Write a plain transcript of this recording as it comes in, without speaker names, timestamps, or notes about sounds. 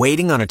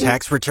Waiting on a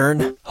tax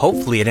return?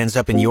 Hopefully it ends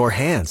up in your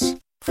hands.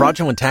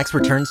 Fraudulent tax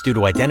returns due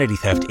to identity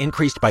theft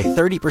increased by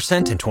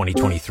 30% in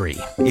 2023.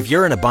 If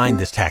you're in a bind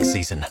this tax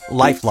season,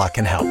 LifeLock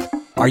can help.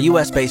 Our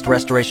U.S.-based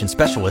restoration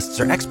specialists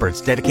are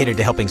experts dedicated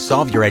to helping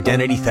solve your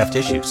identity theft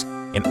issues.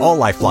 And all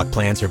LifeLock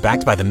plans are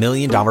backed by the $1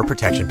 Million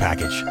Protection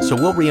Package. So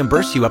we'll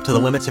reimburse you up to the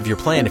limits of your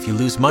plan if you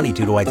lose money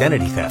due to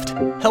identity theft.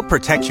 Help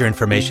protect your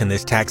information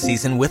this tax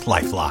season with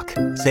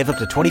LifeLock. Save up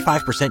to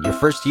 25% your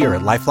first year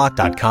at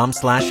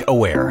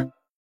LifeLock.com/aware.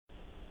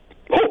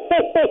 Ho,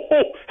 ho, ho,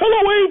 ho. Hello,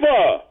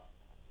 Ava.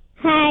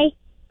 Hi.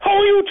 How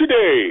are you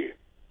today?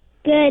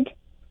 Good.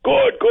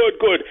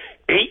 Good.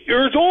 8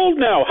 years old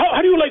now.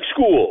 How do you like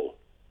school?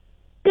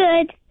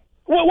 Good.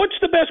 Well, what's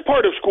the best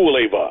part of school,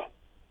 Ava?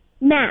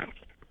 Math.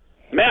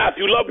 Math.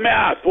 You love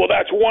math. Well,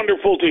 that's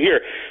wonderful to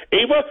hear.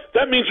 Ava,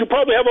 that means you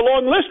probably have a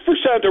long list for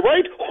Santa,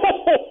 right?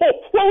 Ho, ho, ho.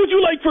 What would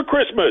you like for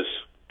Christmas?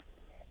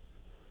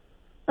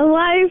 A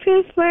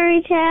waterproof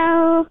fairy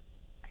tale.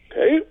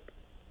 Okay.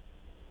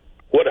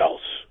 What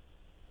else?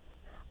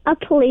 A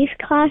police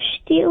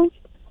costume.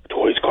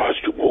 Toys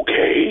costume.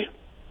 Okay.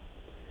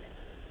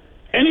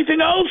 Anything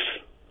else?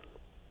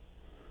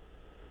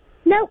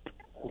 Nope.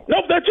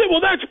 Nope, that's it. Well,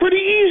 that's pretty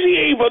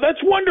easy, Ava.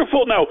 That's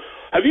wonderful. Now,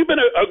 have you been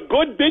a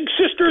good big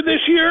sister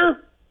this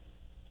year?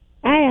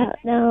 I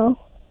don't know.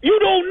 You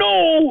don't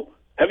know?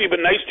 Have you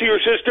been nice to your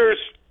sisters?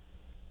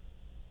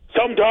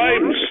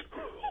 Sometimes.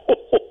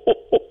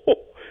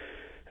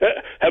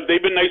 Have they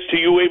been nice to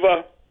you,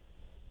 Ava?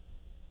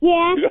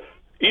 Yeah.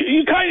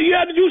 You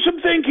had to do some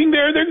thinking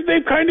there.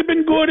 They've kind of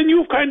been good, and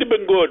you've kind of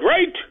been good,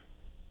 right?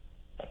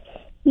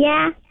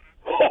 Yeah.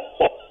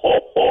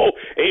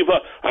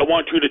 Ava, I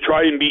want you to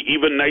try and be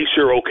even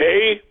nicer,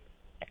 okay?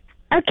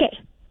 Okay.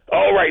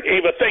 All right,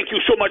 Ava, thank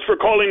you so much for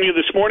calling me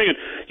this morning, and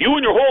you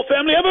and your whole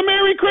family have a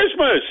Merry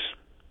Christmas.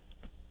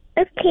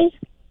 Okay.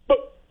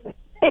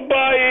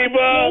 Bye-bye, Ava.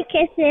 Merry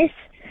Christmas.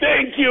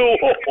 Thank you.